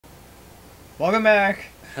Welcome back.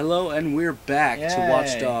 Hello, and we're back to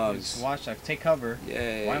Watch Dogs. It's Watch Dogs. Take cover.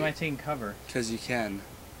 Yay. Why am I taking cover? Because you can.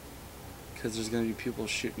 Because there's going to be people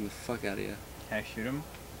shooting the fuck out of you. Can I shoot them?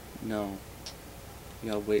 No. You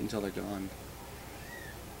gotta wait until they're gone.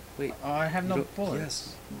 Wait. Oh, I have no bullets.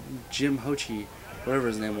 Yes. Jim Hochi, whatever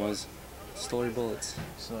his name was, stole your bullets.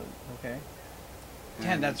 So, okay.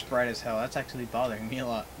 Damn, that's bright as hell. That's actually bothering me a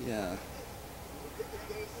lot. Yeah.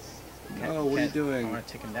 No, what are you doing? I want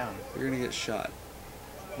to take him down. You're gonna get shot.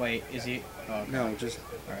 Wait, is he? Oh, okay. No, just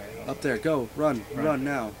Alright. up there. Go. Run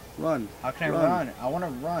now. Run. How can I run? I want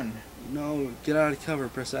to run. No, get out of cover.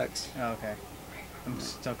 Press X. Oh, okay. I'm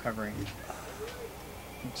still covering.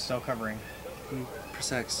 I'm still covering.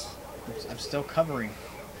 Press X. I'm still covering.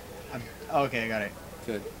 Oh, okay, I got it.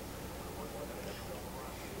 Good.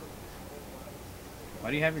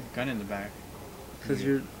 Why do you have your gun in the back? Because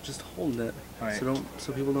you're just holding it,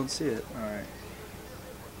 so people don't see it.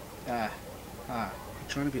 Alright. You're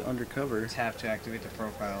trying to be undercover. Just have to activate the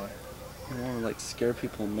profiler. You don't want to like scare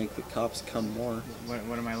people and make the cops come more.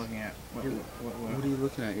 What am I looking at? What are you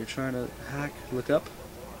looking at? You're trying to hack. Look up.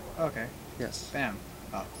 Okay. Yes. Bam.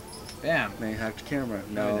 Oh. Bam. Now you hacked camera.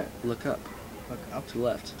 Now look up. Look up. To the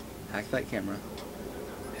left. Hack that camera.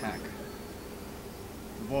 Hack.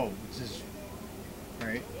 Whoa. This is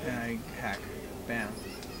right. And I hack. Bam.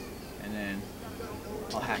 And then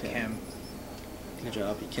I'll hack him. Good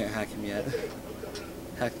job. You can't hack him yet.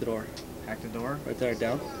 Hack the door. Hack the door? Right there.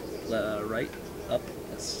 Down. Right. Up.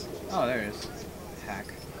 Yes. Oh, there it is. Hack.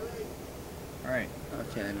 Alright.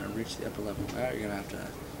 Okay, now reach the upper level. Alright, you're gonna have to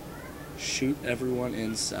shoot everyone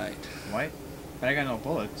in sight. What? But I got no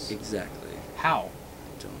bullets. Exactly. How?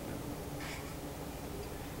 Don't know.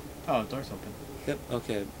 Oh, door's open. Yep.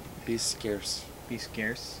 Okay. Be scarce. Be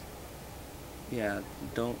scarce? Yeah,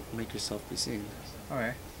 don't make yourself be seen.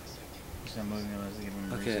 Okay. Just not moving unless I give him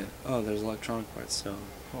a Okay. reason. Oh, there's electronic parts, so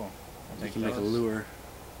Cool. you can make a lure.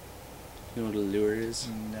 You know what a lure is?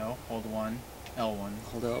 No. Hold one. L1.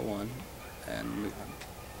 Hold L1 and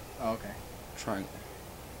Oh, okay. triangle.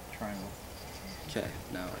 Triangle. Okay.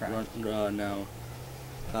 Now Crap. run. Now,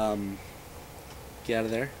 get out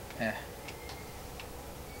of there.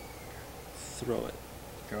 Throw it.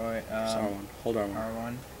 Throw it. R1. Hold R1.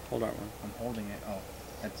 R1. Hold R1. I'm holding it. Oh,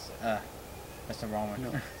 that's the wrong one.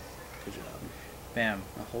 No. Good job. Bam.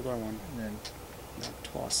 Now hold R1. And then Now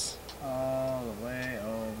toss. all the way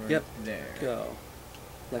over there. Go.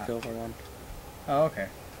 Let go of R1. Oh, okay.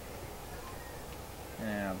 And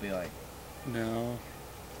then I'll be like, No.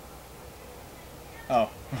 oh.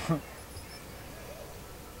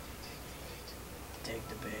 Take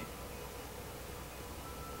the bait.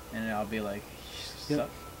 And then I'll be like, Yep.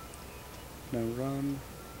 Now run.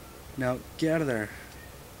 Now get out of there.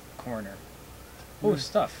 corner. Oh,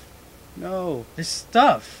 stuff. No. There's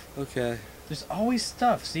stuff. Okay. There's always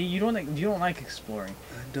stuff. See, you don't like exploring.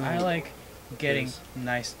 I don't. I like getting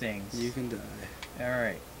nice things. You can die. All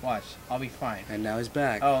right, watch. I'll be fine. And now he's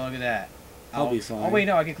back. Oh, look at that. I'll be fine. Oh wait,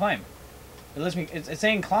 no, I can climb. It lets me. It's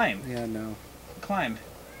saying climb. Yeah, no. Climb.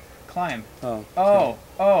 Climb. Oh. Oh,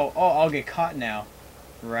 oh, oh! I'll get caught now.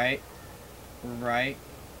 Right. Right.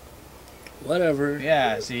 Whatever.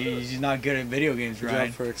 Yeah. See, he's not good at video games, Good right?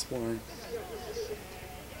 job for exploring.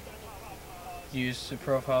 Use to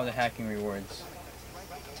profile the hacking rewards.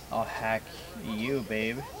 I'll hack you,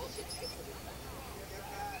 babe.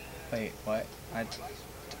 Wait, what?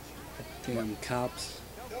 Damn cops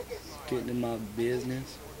getting in my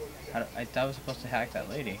business. I thought I was supposed to hack that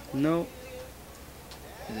lady. No.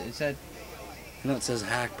 It said. I know it says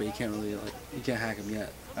hack, but you can't really you can't hack him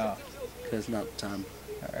yet. Oh. Because it's not the time.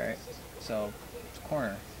 All right. So,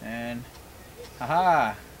 corner and.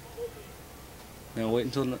 Haha. Now wait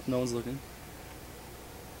until no one's looking.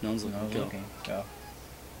 No one's looking. No one's Go. looking. Go.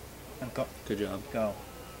 Go. Good job. Go.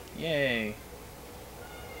 Yay.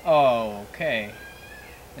 Oh, okay.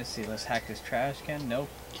 Let's see. Let's hack this trash can. Nope.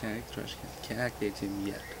 Can't hack the trash can. Can't hack the ATM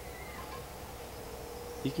yet.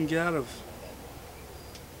 You can get out of.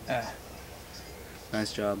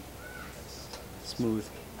 Nice job. Smooth.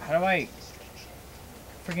 How do I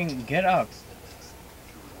freaking get up?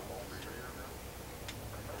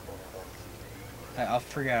 I'll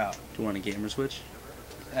figure it out. Do you want a gamer switch?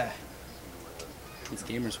 It's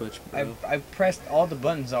gamer switch, bro. I pressed all the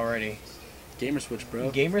buttons already. Gamer switch, bro.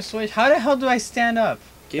 Gamer switch? How the hell do I stand up?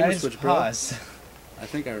 Gamer switch, bro. Pause. I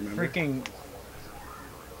think I remember. Freaking.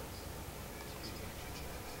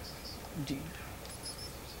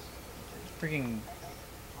 Freaking.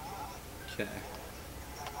 Okay.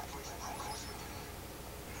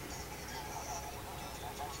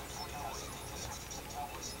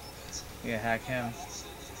 Yeah, hack him.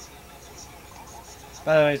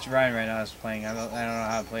 By the way, it's Ryan right now who's playing. I don't know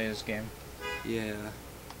how to play this game. Yeah.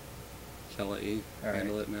 Shall I let you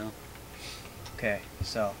handle it now? Okay,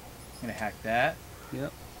 so I'm gonna hack that.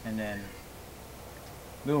 Yep. And then,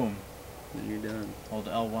 boom. Then you're done. Hold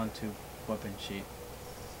L1 to weapon sheet.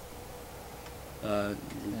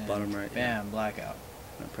 Bottom right. Bam, blackout.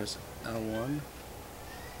 Now press L1.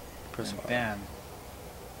 Press And R. bam.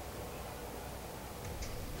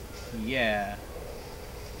 Yeah.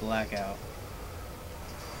 Blackout.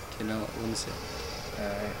 Okay, now let me see.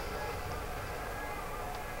 Alright.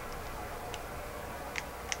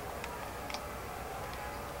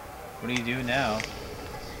 What do you do now?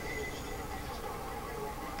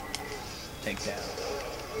 Take down.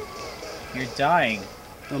 You're dying.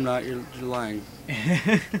 I'm not. You're lying.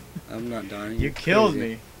 I'm not dying. You You're killed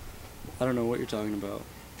crazy. me. I don't know what you're talking about.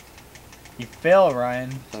 You fail, Ryan.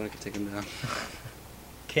 Thought I could take him down.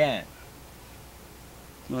 Can't.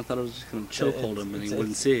 No, I thought I was just gonna chokehold him and he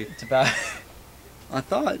wouldn't see. It's about. I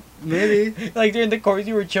thought maybe. Like during the course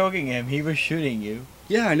you were choking him, he was shooting you.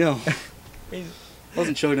 Yeah, I know. He's- I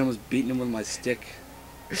wasn't choking him. I was beating him with my stick.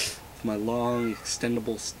 With my long,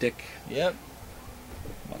 extendable stick. Yep.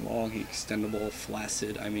 My long, extendable,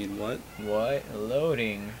 flaccid. I mean, what? What?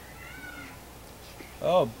 Loading.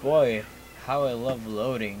 Oh boy, how I love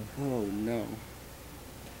loading. Oh no.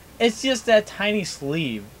 It's just that tiny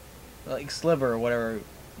sleeve, like sliver or whatever.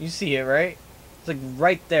 You see it, right? It's like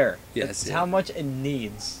right there. Yeah, I That's see how it. much it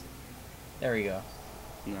needs. There we go.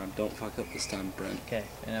 No, don't fuck up this time, Brent. Okay,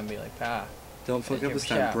 and I'll be like, ah. Don't fuck Take up your this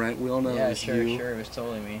time, shot. Brent. We all know Yeah, it was sure, you. sure. It was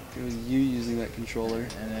totally me. It was you using that controller.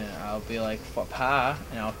 And then I'll be like, pa,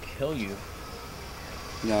 and I'll kill you.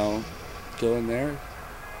 No. Go in there.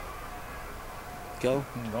 Go.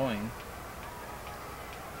 I'm going.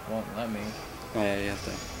 Won't let me. Oh yeah, you have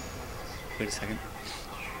to. Wait a second.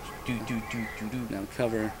 Do do do do do. Now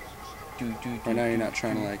cover. Do do do. Right now you're do, not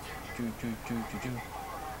trying to do, like. Do do do do do.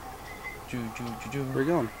 Do do do do. Where are you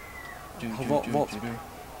going? Do Oh, do vault, do vault. do do.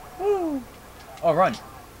 Woo! Oh, run,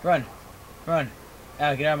 run, run!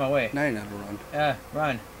 Ah, get out of my way! Now you're not gonna run. Ah,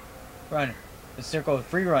 run, run! The circle,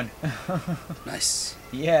 free run. Nice.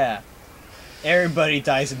 Yeah. Everybody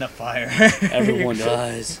dies in the fire. Everyone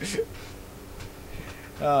dies.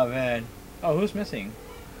 Oh man. Oh, who's missing?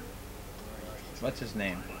 What's his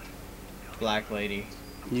name? Black lady.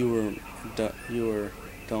 You were.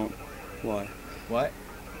 Don't. Why? What?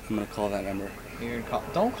 I'm gonna call that number. You're gonna call?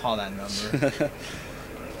 Don't call that number.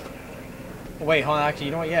 Wait, hold on. Actually,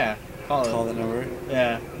 you know what? Yeah, call it. Call that number.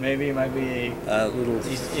 Yeah, maybe it might be a Little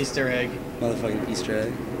Easter egg. motherfucking Easter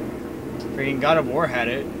egg. Freaking God of War had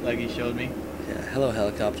it, like he showed me. Yeah. Hello,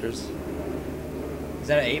 helicopters. Is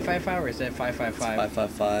that an 855 or is that 555?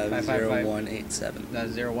 555 0187.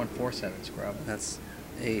 That's 0147, scrub. That's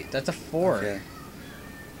 8. That's a 4. Okay.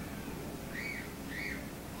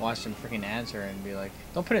 Watch them freaking answer and be like,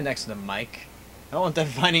 don't put it next to the mic. I don't want them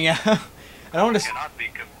finding out. I don't want to. Cannot be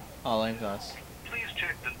Oh, lame sauce. Please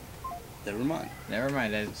check the. Never mind. Never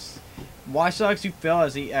mind. That's Watch Dogs you fail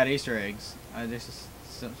at Easter eggs. This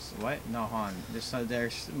is what? No, hold on.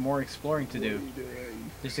 There's more exploring to do.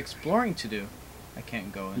 There's exploring to do. I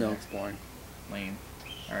can't go in No there. exploring. Lame.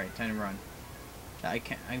 All right, time to run. I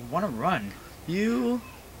can't. I want to run. You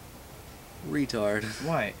retard.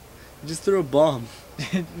 What? You just threw a bomb.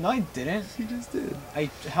 No, I didn't. You just did. I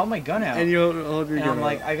held my gun out. And you hold your And gun I'm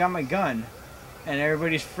like, out. I got my gun, and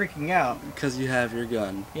everybody's freaking out. Because you have your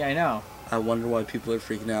gun. Yeah, I know. I wonder why people are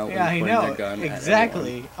freaking out Yeah, I when pointing know. their gun at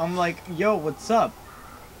Exactly. anyone. I'm like, yo, what's up?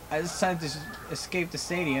 I decided to escape the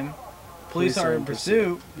stadium. Police are in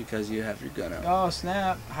pursuit. Because you have your gun out. Oh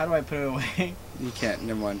snap! How do I put it away? You can't.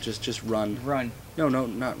 Never mind. Just run. Run. No,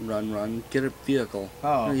 not run. Get a vehicle.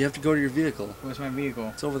 Oh. No, you have to go to your vehicle. Where's my vehicle?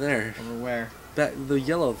 It's over there. Over where? The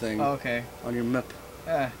yellow thing Oh, okay. on your map.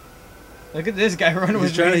 Look at this guy running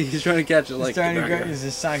with me. He's trying to catch it. Like He's trying to get go. back here. This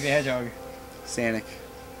is Sonic the Hedgehog. Sonic.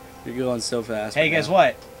 You're going so fast. Hey, right guess now.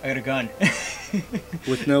 what? I got a gun.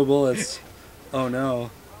 With no bullets. Oh no.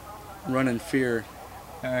 Run in fear.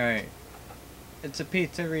 All right. It's a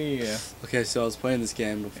pizzeria. Okay, so I was playing this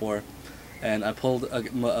game before, and I pulled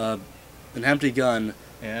an empty gun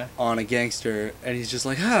Yeah. on a gangster, and he's just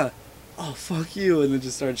like, oh fuck you, and then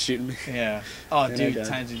just started shooting me. Yeah. Oh, And I dude, died.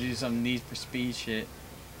 time to do some Need for Speed shit.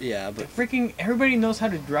 Yeah, but Freaking everybody knows how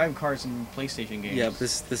to drive cars in PlayStation games. yeah, but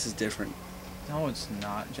this is different. No, it's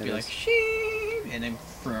not. Just It be is. like, sheep, and then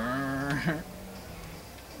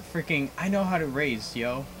freaking, I know how to race,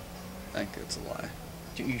 yo. I think it's a lie.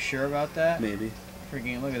 You sure about that? Maybe.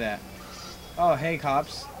 Freaking, look at that. Oh, hey,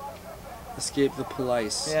 cops. Escape the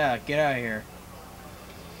police. Yeah, get out of here.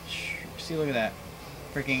 See, look at that.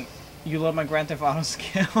 Freaking, you love my Grand Theft Auto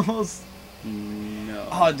skills? No.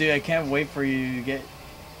 Oh, dude, I can't wait for you to get.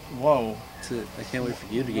 Whoa. I can't wait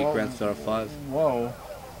for you to get Grand Theft Auto 5. Whoa.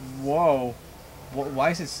 Whoa. Why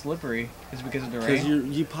is it slippery? Is it because of the rain?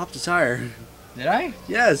 Because you popped a tire. Did I?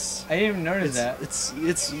 Yes. I didn't even notice that.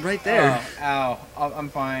 It's right there. Oh, ow. I'm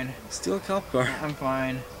fine. Steal a cop car. I'm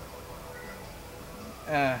fine.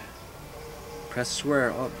 Press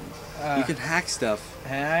square. Oh, you can hack stuff.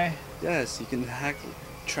 Can I? Yes, you can hack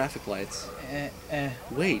traffic lights. Eh.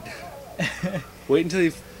 Wait. Wait until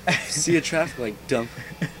you see a traffic light,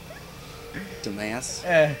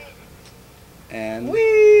 dumbass. And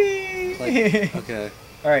Whee! like, okay.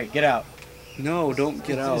 Alright, get out. No, don't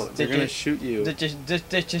get out. They're gonna shoot you. No, get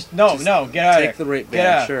out Take of here. Take the rape Get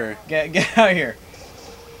ban, out. sure. Get out of here.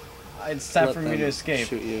 It's time Let for me them to escape.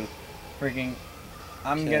 Shoot you. Freaking,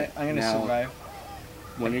 I'm Okay, gonna now- survive.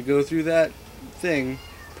 When you go through that thing,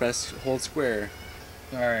 hold square.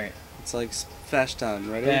 All right. It's like fast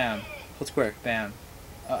time, right? Bam. Hold square. Bam.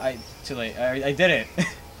 Too late. I did it.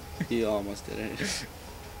 You almost did it.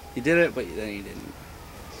 You did it, but then you didn't.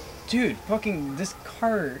 Dude, fucking this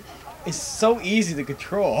car is so easy to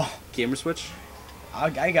control. Gamer switch.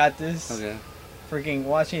 I got this. Okay. Freaking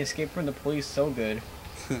watching Escape from the Police so good.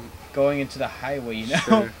 Going into the highway, you know?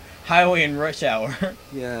 Sure. Highway in rush hour.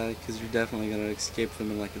 Yeah, because you're definitely gonna escape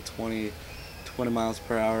them in like a 20 miles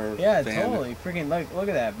per hour Yeah, van. totally. Freaking look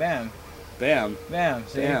at that. Bam. Bam. Bam.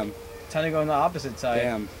 See? Bam. Time to go on the opposite side.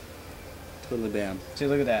 Bam. Totally bam. See,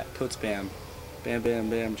 look at that. Totes bam. Bam, bam,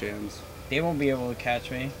 bam, jams. They won't be able to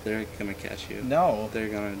catch me. They're gonna catch you. No. They're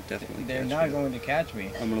gonna definitely They're catch not you. going to catch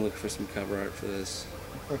me. I'm gonna look for some cover art for this.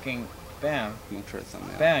 Freaking bam. I'm gonna try a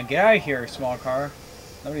thumbnail. Bam. Get out of here, small car.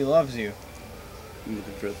 Nobody loves you. I'm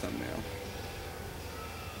looking for a thumbnail.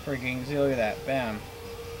 Freaking, see, look at that. Bam.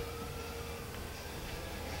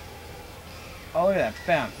 Oh, look at that.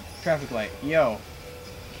 Bam. Traffic light. Yo.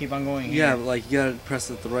 Keep on going Yeah, here. but like you gotta press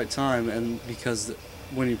it at the right time, and because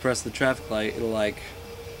when you press the traffic light, it'll like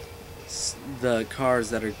the cars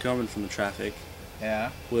that are coming from the traffic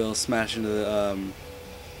Yeah. will smash into the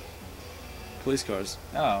police cars.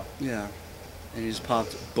 Oh. Yeah, and you just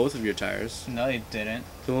popped both of your tires. No, they didn't.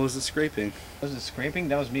 So what was the scraping? Was it scraping?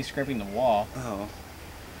 That was me scraping the wall. Oh,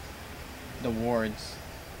 The wards.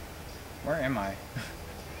 Where am I?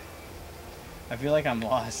 I feel like I'm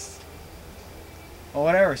lost. Well,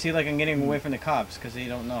 whatever. See, like I'm getting away from the cops because they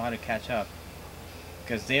don't know how to catch up.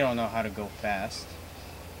 Because they don't know how to go fast.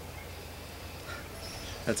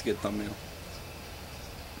 that's a good thumbnail.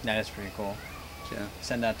 That is pretty cool. Yeah,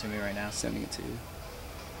 Send that to me right now. sending it to you.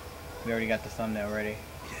 We already got the thumbnail ready.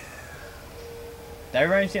 That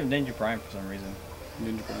reminds me of Ninja Prime for some reason.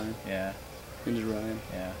 Ninja Brian, Yeah. Ninja Ryan,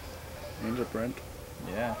 Yeah. Ninja Brent.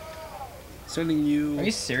 Yeah. Sending you Are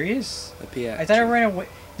you serious? a PX. I thought I ran away.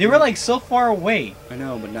 They were like so far away. I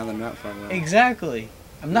know, but now they're not far away. Exactly.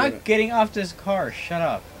 I'm not Yeah. getting off this car. Shut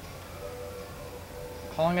up.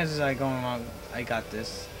 How long is I going on? I got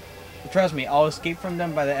this. Trust me, I'll escape from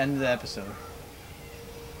them by the end of the episode.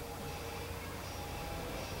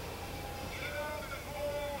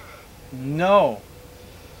 No.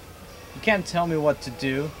 You can't tell me what to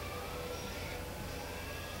do.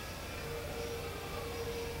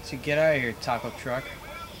 So get out of here, taco truck.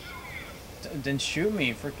 Then shoot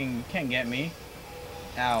me. Freaking, you can't get me.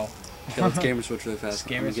 Ow. Okay, let's gamer switch really fast.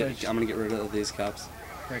 Gamer switch. I'm gonna get rid of these cops.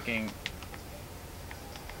 Freaking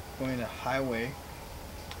going to highway.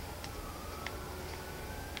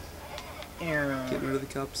 Getting rid of the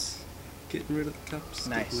cops. Getting rid of the cops.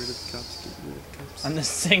 Nice. Getting rid of the cops. Getting rid of the cops. On the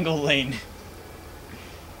single lane.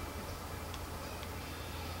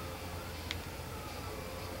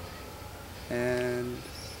 And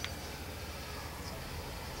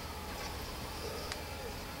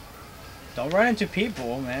Don't run into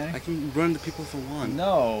people, I man. can run to people for one.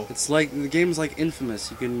 No. It's like the game's like Infamous.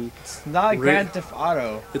 You can. It's not Grand Theft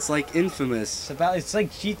Auto. It's like Infamous. It's like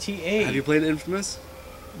GTA. Have you played Infamous?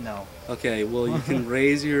 No. Okay, well you can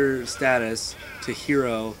raise your status to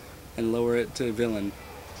hero and lower it to villain.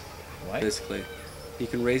 What? Basically, you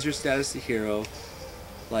can raise your status to hero.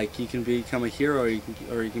 Like you can become a hero, or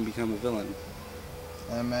you can become a villain.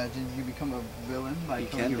 I imagine you become a villain by You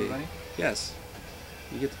killing can be. everybody. Yes.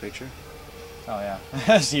 You get the picture. Oh yeah,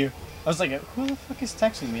 that's you. I was like, who the fuck is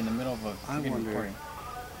texting me in the middle of a I freaking wonder. recording?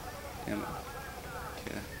 Damn it.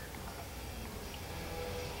 Okay.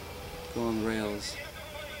 Go on the rails.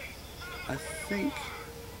 I think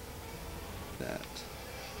that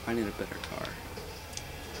I need a better car.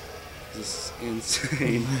 This is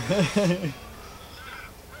insane.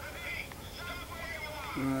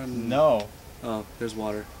 Run. No. Oh, there's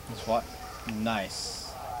water. That's what?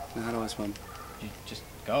 Nice. Now how do I swim? You just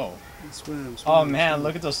Go. Swim, swim. Oh man, swim.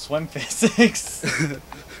 look at those swim physics.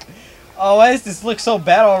 Oh, why does this look so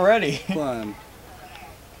bad already? Climb.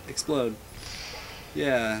 Explode.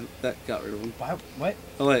 Yeah, that got rid of him. Why? What?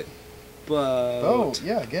 Oh wait. Boat. Boat.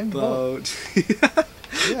 Yeah, get in the boat. Boat.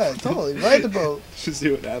 Yeah, totally. Ride the boat. Should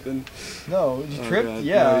see what happened. No, you Oh, tripped? God.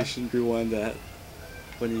 Yeah. No, you shouldn't rewind that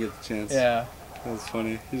when you get the chance. Yeah. That was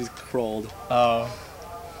funny. He just crawled. Oh.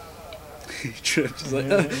 He tripped. He's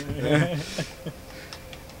like,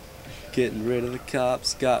 getting rid of the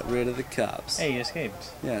cops. Got rid of the cops. Hey, you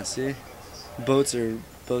escaped. Yeah. See, boats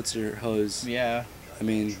are hoes. Yeah. I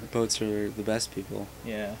mean, boats are the best people.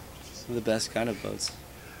 Yeah. They're the best kind of boats.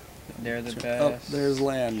 They're the Oh, best. there's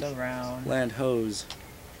land. Around. Land hose.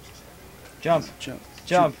 Jump. Jump.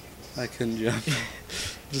 Jump. I couldn't jump.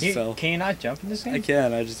 Just Can fell. you not jump in this game? I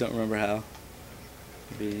can. I just don't remember how.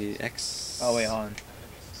 Maybe X. Oh wait, hold on.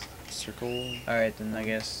 Circle. Alright, then I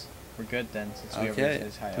guess we're good then since we Okay. already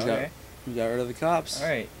said hi. We got- Okay. We got rid of the cops.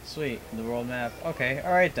 Alright, sweet. The world map. Okay,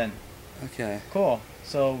 alright then. Okay. Cool.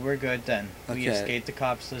 So we're good then. We Okay. escaped the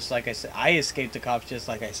cops just like I said. I escaped the cops just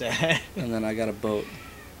like I said. And then I got a boat.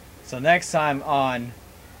 So next time on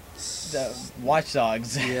the Watch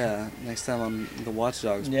Dogs. Yeah. Next time on the Watch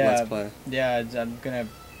Dogs Yeah. Let's Play. Yeah, I'm gonna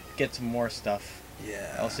get some more stuff.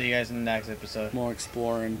 Yeah. I'll see you guys in the next episode. More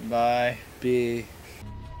exploring. Bye. B.